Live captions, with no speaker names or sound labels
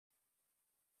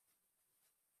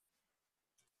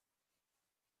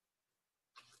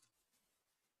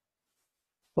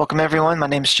Welcome everyone, my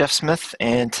name is Jeff Smith,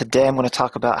 and today I'm going to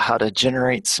talk about how to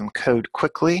generate some code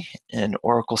quickly in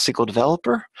Oracle SQL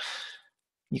Developer.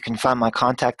 You can find my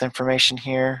contact information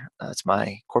here. It's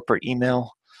my corporate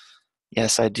email.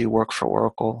 Yes, I do work for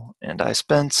Oracle, and I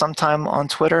spend some time on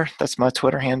Twitter. That's my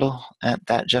Twitter handle, at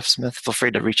 @JeffSmith. Feel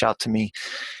free to reach out to me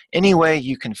any way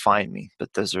you can find me,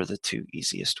 but those are the two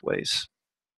easiest ways.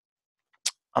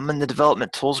 I'm in the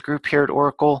development tools group here at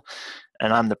Oracle,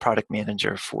 and I'm the product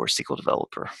manager for SQL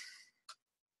Developer.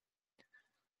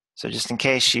 So just in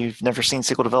case you've never seen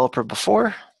SQL Developer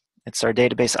before, it's our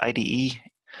database IDE.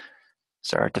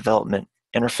 It's our development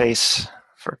interface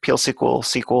for PL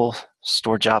SQL,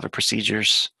 store Java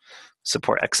procedures,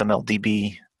 support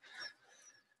XMLDB,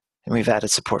 and we've added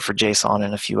support for JSON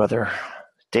and a few other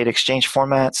data exchange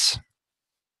formats.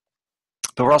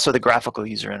 But we're also the graphical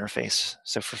user interface.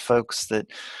 So for folks that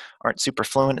aren't super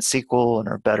fluent at SQL and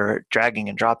are better at dragging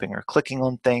and dropping or clicking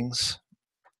on things,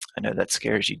 I know that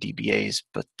scares you DBAs,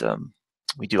 but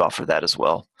we do offer that as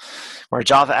well. We're a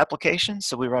Java application,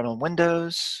 so we run on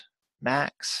Windows,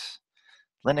 Macs,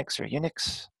 Linux or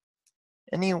Unix,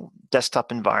 any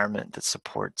desktop environment that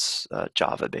supports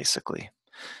Java, basically.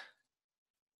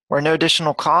 We're no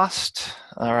additional cost.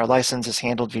 Our license is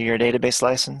handled via your database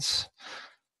license.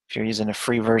 If you're using a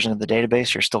free version of the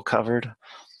database, you're still covered.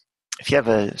 If you have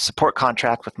a support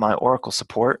contract with my Oracle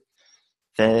support,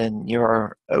 then you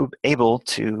are able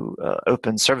to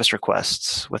open service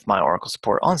requests with my Oracle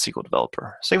support on SQL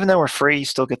Developer. So even though we're free, you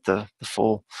still get the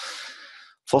full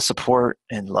support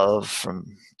and love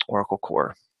from Oracle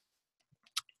Core.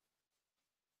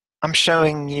 I'm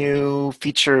showing you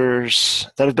features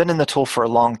that have been in the tool for a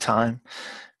long time,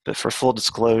 but for full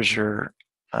disclosure,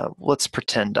 let's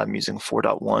pretend I'm using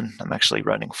 4.1. I'm actually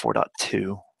running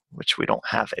 4.2, which we don't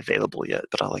have available yet,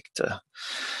 but I like to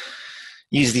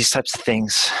use these types of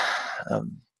things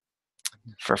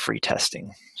for free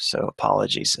testing. So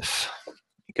apologies if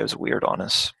it goes weird on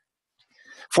us.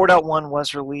 4.1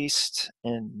 was released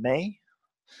in May,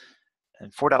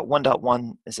 and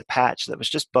 4.1.1 is a patch that was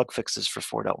just bug fixes for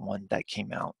 4.1 that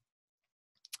came out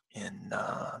in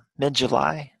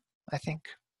mid-July, I think.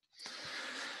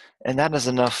 And that is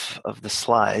enough of the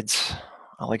slides.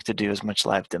 I like to do as much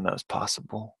live demo as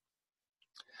possible.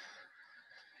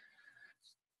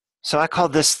 So I call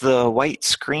this the white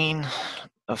screen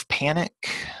of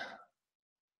panic.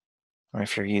 Or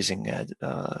if you're using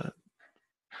a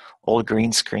old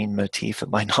green screen motif, it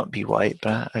might not be white,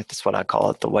 but that's what I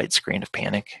call it, the white screen of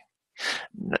panic.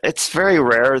 It's very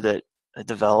rare that a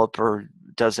developer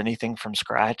does anything from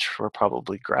scratch. We're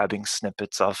probably grabbing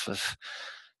snippets off of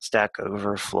Stack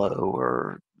Overflow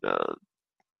or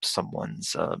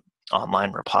someone's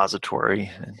online repository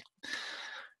and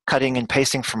cutting and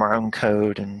pasting from our own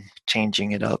code and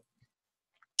changing it up.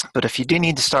 But if you do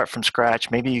need to start from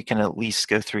scratch, maybe you can at least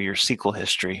go through your SQL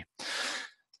history.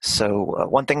 So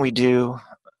one thing we do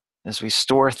is we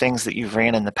store things that you've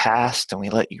ran in the past and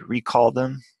we let you recall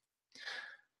them.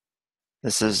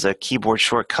 This is a keyboard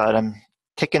shortcut. I'm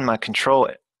taking my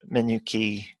control menu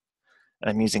key and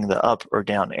I'm using the up or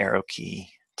down arrow key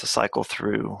to cycle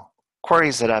through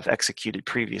queries that I've executed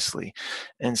previously.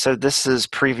 And so this is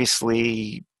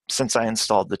previously since I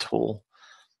installed the tool.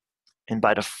 And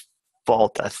by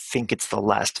default, I think it's the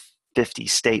last 50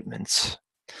 statements.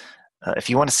 If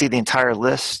you want to see the entire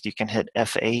list, you can hit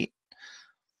F8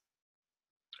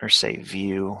 or say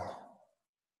View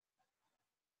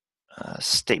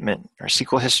Statement or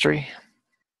SQL History.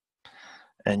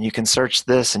 And you can search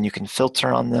this and you can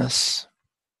filter on this.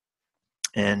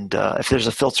 And if there's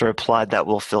a filter applied, that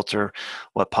will filter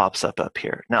what pops up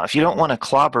here. Now, if you don't want to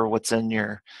clobber what's in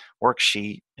your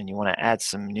worksheet and you want to add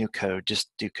some new code, just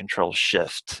do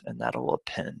Control-Shift and that'll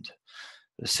append.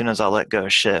 As soon as I let go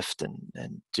of Shift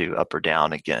and do up or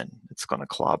down again, it's going to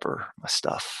clobber my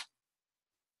stuff.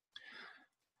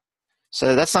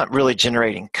 So that's not really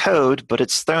generating code, but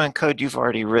it's throwing code you've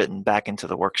already written back into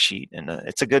the worksheet. And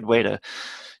it's a good way to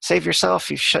save yourself.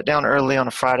 If you shut down early on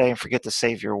a Friday and forget to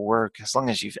save your work, as long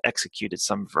as you've executed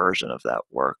some version of that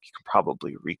work, you can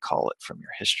probably recall it from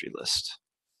your history list.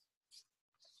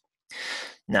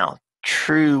 Now,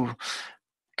 true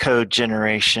code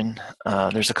generation,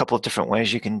 there's a couple of different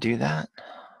ways you can do that.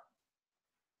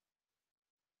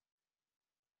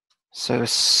 So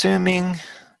assuming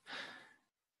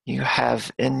you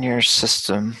have in your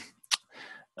system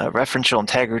referential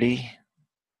integrity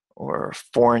or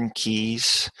foreign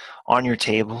keys on your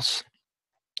tables,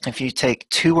 if you take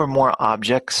two or more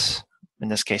objects, in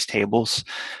this case tables,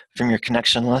 from your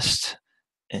connection list,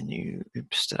 and you,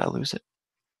 oops, did I lose it?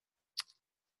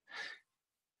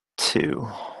 Two,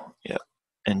 yep,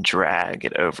 and drag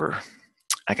it over.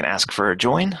 I can ask for a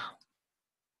join,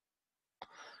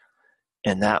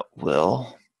 and that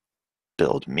will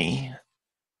build me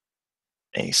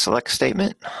a select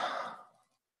statement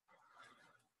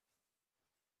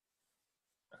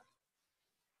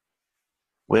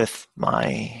with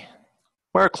my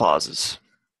where clauses.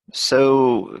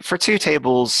 So for two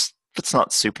tables, that's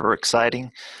not super exciting.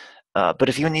 But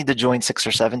if you need to join 6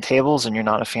 or 7 tables and you're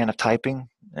not a fan of typing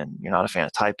and you're not a fan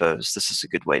of typos, this is a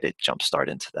good way to jumpstart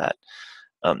into that.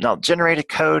 Now, generated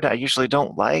code I usually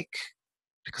don't like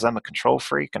because I'm a control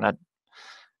freak and I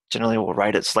generally will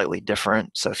write it slightly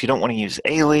different. So if you don't want to use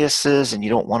aliases and you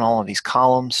don't want all of these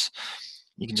columns,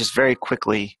 you can just very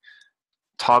quickly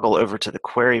toggle over to the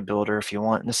query builder if you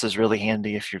want. And this is really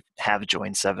handy if you have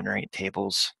joined 7 or 8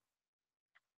 tables.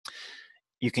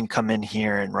 You can come in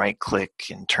here and right click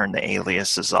and turn the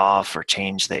aliases off or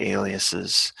change the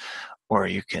aliases, or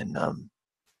you can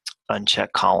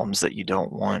uncheck columns that you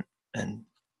don't want. And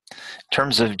in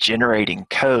terms of generating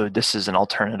code, this is an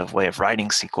alternative way of writing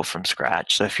SQL from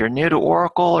scratch. So if you're new to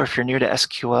Oracle or if you're new to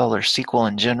SQL or SQL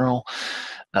in general,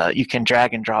 you can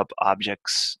drag and drop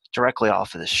objects directly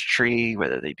off of this tree,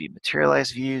 whether they be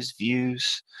materialized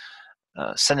views,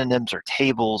 synonyms, or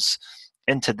tables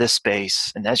into this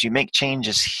space. And as you make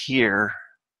changes here,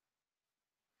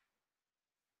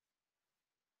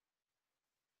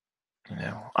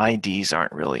 IDs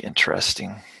aren't really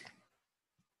interesting.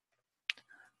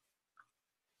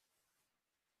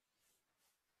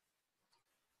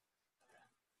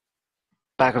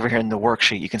 Back over here in the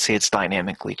worksheet, you can see it's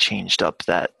dynamically changed up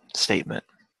that statement.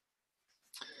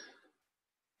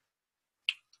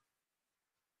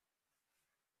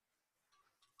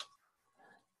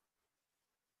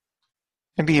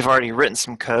 Maybe you've already written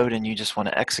some code and you just want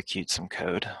to execute some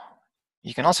code.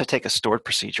 You can also take a stored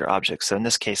procedure object. So in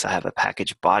this case, I have a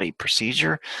package body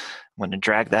procedure. I'm going to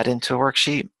drag that into a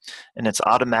worksheet, and it's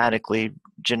automatically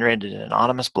generated an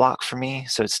anonymous block for me.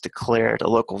 So it's declared a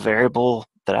local variable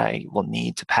that I will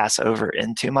need to pass over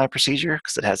into my procedure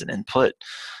because it has an input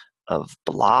of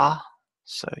blah.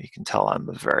 So you can tell I'm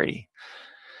a very,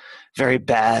 very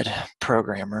bad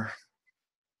programmer.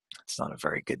 It's not a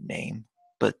very good name,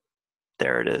 but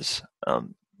there it is.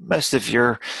 Most of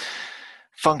your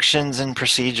functions and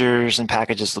procedures and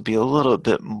packages will be a little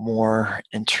bit more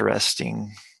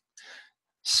interesting,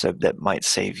 so that might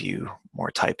save you more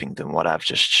typing than what I've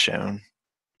just shown.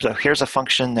 So here's a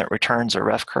function that returns a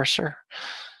ref cursor.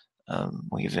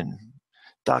 We even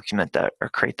document that or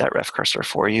create that ref cursor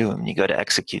for you. And when you go to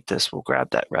execute this, we'll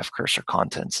grab that ref cursor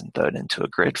contents and throw it into a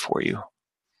grid for you.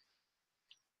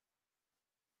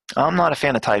 I'm not a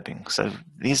fan of typing, so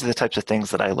these are the types of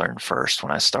things that I learned first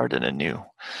when I started a new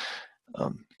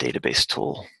database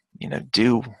tool.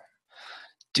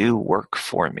 Do work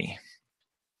for me.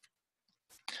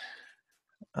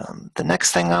 The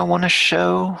next thing I want to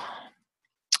show,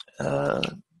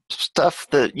 stuff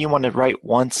that you want to write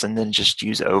once and then just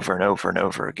use over and over and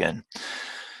over again.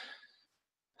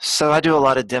 So I do a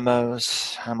lot of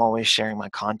demos. I'm always sharing my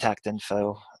contact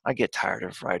info. I get tired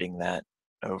of writing that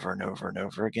over and over and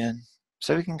over again.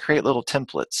 So we can create little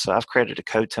templates. So I've created a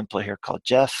code template here called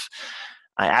Jeff.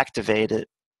 I activate it.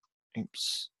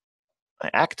 I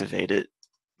activate it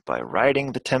by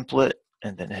writing the template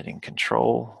and then hitting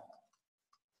Control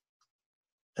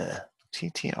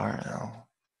TTRL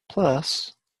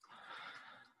plus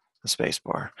the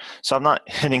spacebar. So I'm not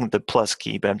hitting the plus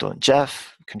key, but I'm doing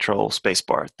Jeff, Control,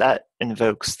 spacebar. That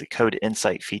invokes the Code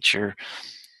Insight feature,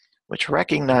 which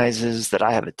recognizes that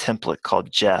I have a template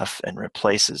called Jeff and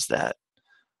replaces that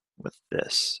with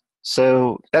this.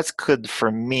 So that's good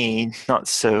for me, not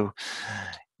so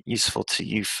useful to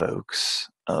you folks.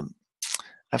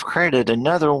 I've created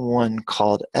another one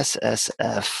called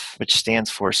SSF, which stands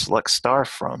for select star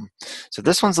from. So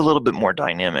this one's a little bit more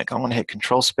dynamic. I'm going to hit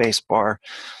Control Spacebar.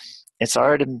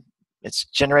 It's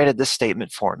generated this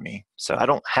statement for me. So I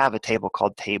don't have a table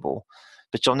called table,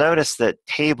 but you'll notice that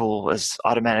table is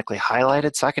automatically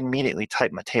highlighted, so I can immediately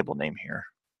type my table name here.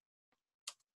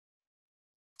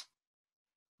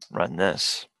 Run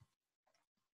this.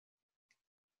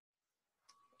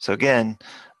 So again,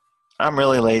 I'm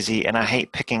really lazy and I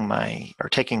hate taking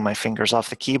my fingers off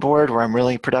the keyboard where I'm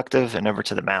really productive and over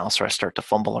to the mouse where I start to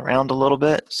fumble around a little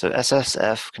bit. So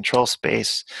SSF, Control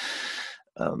Space,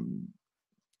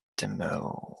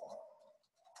 demo,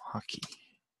 hockey,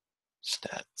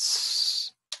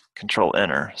 stats, Control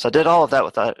Enter. So I did all of that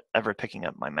without ever picking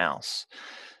up my mouse.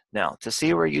 Now, to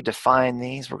see where you define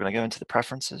these, we're going to go into the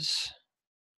preferences.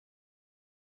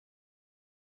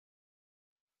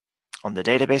 On the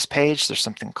database page, there's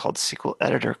something called SQL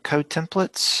Editor Code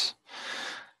Templates.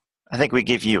 I think we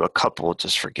give you a couple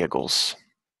just for giggles.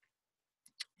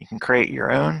 You can create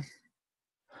your own.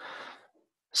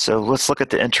 So let's look at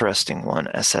the interesting one,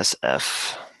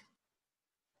 SSF.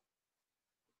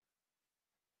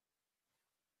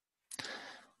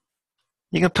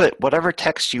 You can put whatever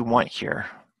text you want here.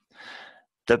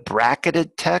 The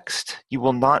bracketed text, you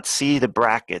will not see the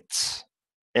brackets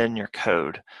in your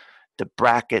code. The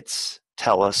brackets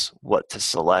tell us what to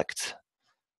select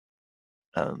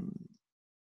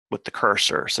with the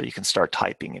cursor, so you can start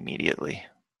typing immediately.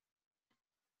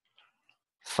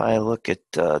 If I look at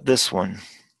this one,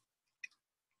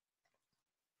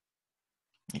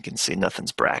 you can see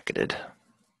nothing's bracketed.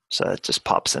 So it just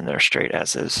pops in there straight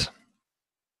as is.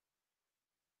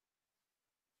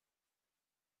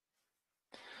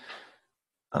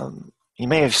 You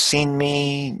may have seen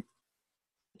me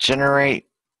generate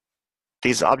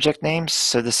these object names.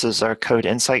 So this is our code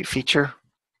insight feature.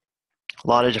 A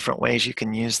lot of different ways you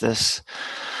can use this.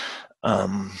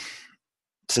 So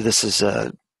this is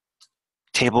a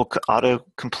table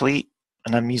autocomplete,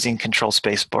 and I'm using control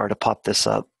space bar to pop this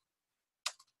up.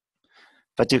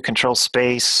 If I do control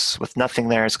space with nothing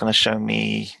there, it's going to show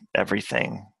me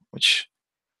everything, which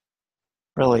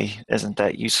really isn't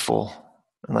that useful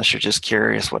unless you're just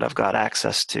curious what I've got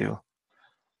access to.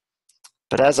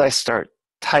 But as I start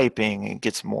typing, it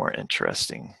gets more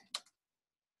interesting.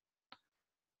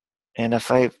 And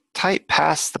if I type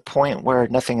past the point where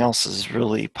nothing else is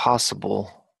really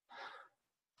possible,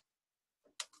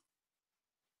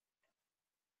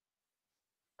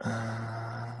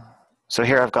 so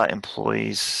here I've got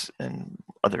employees and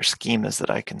other schemas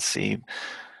that I can see.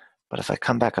 But if I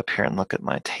come back up here and look at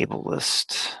my table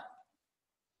list,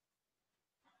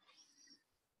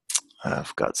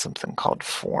 I've got something called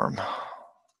form.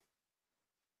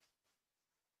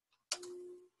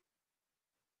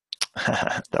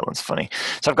 That one's funny.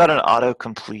 So I've got an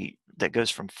autocomplete that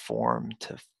goes from form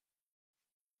to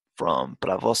from, but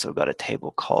I've also got a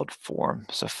table called form.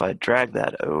 So if I drag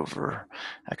that over,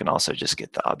 I can also just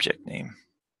get the object name.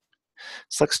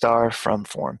 Select star from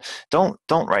form. Don't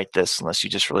write this unless you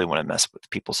just really want to mess with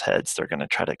people's heads. They're going to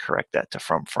try to correct that to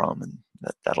from, and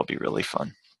that'll be really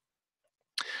fun.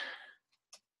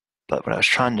 But what I was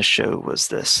trying to show was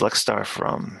this select star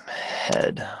from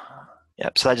head.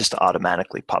 Yep, so that just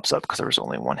automatically pops up because there was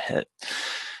only one hit.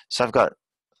 So I've got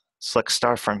select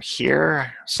star from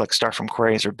here, select star from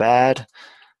queries are bad.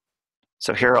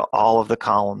 So here are all of the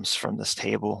columns from this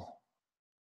table.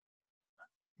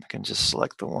 I can just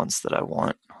select the ones that I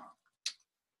want.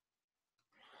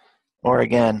 Or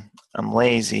again, I'm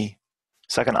lazy,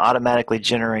 so I can automatically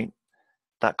generate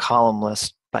that column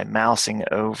list by mousing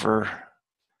over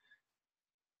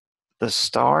the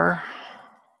star.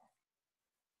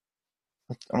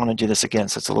 I want to do this again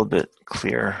so it's a little bit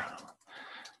clearer.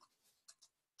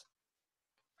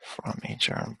 From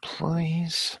HR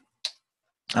employees.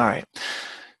 All right,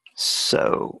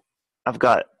 so I've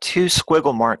got two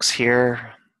squiggle marks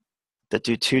here that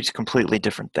do two completely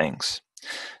different things.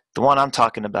 The one I'm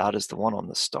talking about is the one on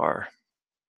the star.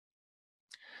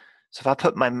 So if I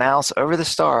put my mouse over the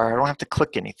star, I don't have to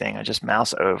click anything. I just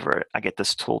mouse over it. I get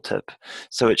this tooltip.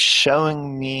 So it's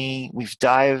showing me, we've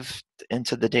dived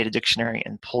into the data dictionary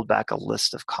and pulled back a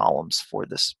list of columns for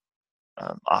this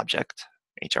object,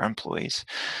 HR employees.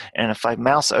 And if I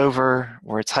mouse over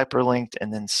where it's hyperlinked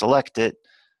and then select it,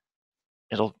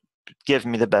 it'll give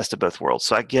me the best of both worlds.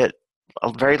 So I get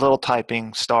a very little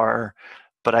typing, star,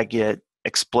 but I get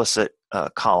explicit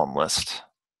column list.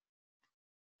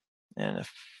 And if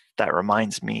that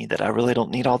reminds me that I really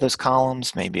don't need all those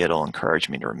columns, maybe it'll encourage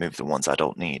me to remove the ones I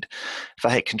don't need. If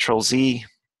I hit Control Z,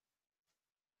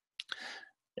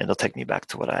 it'll take me back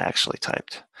to what I actually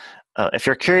typed. If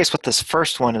you're curious what this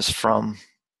first one is from,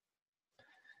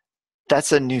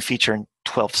 that's a new feature in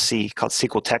 12c called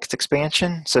SQL Text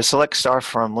Expansion. So select star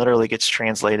from literally gets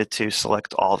translated to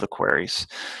select all the queries.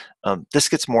 This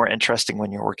gets more interesting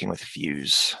when you're working with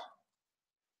views.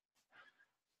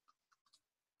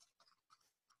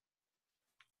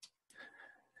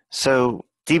 So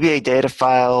DBA data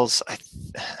files,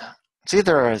 it's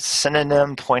either a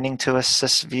synonym pointing to a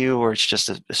sys view or it's just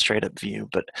a straight up view.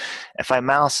 But if I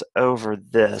mouse over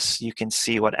this, you can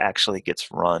see what actually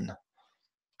gets run.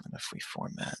 And if we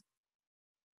format,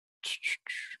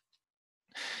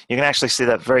 you can actually see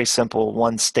that very simple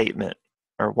one statement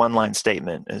or one line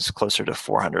statement is closer to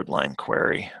 400 line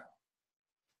query.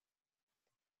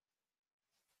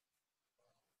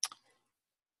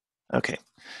 Okay.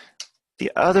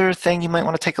 The other thing you might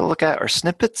want to take a look at are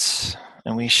snippets,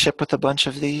 and we ship with a bunch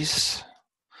of these.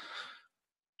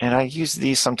 And I use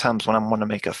these sometimes when I want to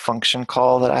make a function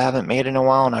call that I haven't made in a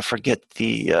while and I forget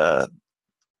the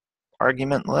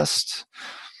argument list.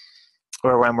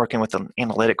 or when I'm working with the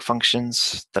analytic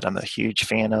functions that I'm a huge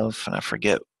fan of, and I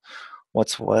forget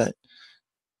what's what.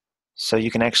 So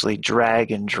you can actually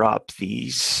drag and drop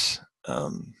these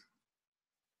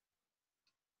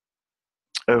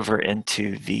over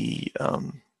into the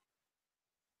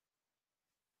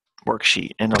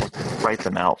worksheet, and it'll write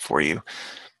them out for you.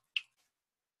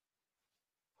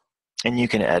 And you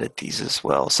can edit these as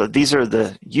well. So these are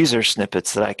the user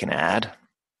snippets that I can add.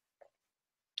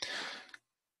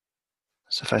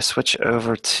 So if I switch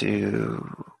over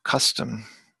to custom,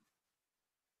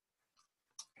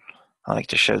 I like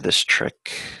to show this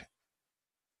trick.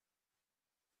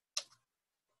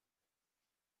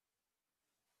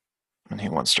 And he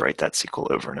wants to write that SQL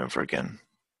over and over again.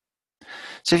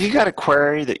 So if you've got a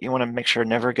query that you want to make sure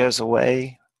never goes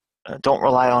away, don't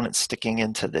rely on it sticking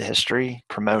into the history.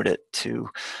 Promote it to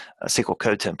a SQL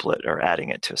code template or adding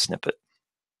it to a snippet.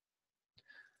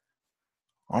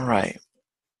 All right,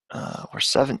 we're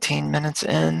 17 minutes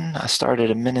in. I started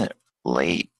a minute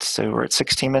late, so we're at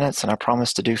 16 minutes, and I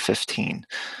promised to do 15.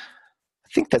 I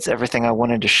think that's everything I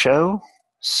wanted to show.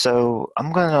 So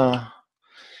I'm going to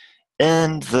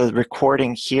end the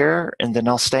recording here, and then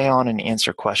I'll stay on and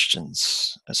answer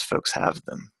questions as folks have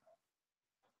them.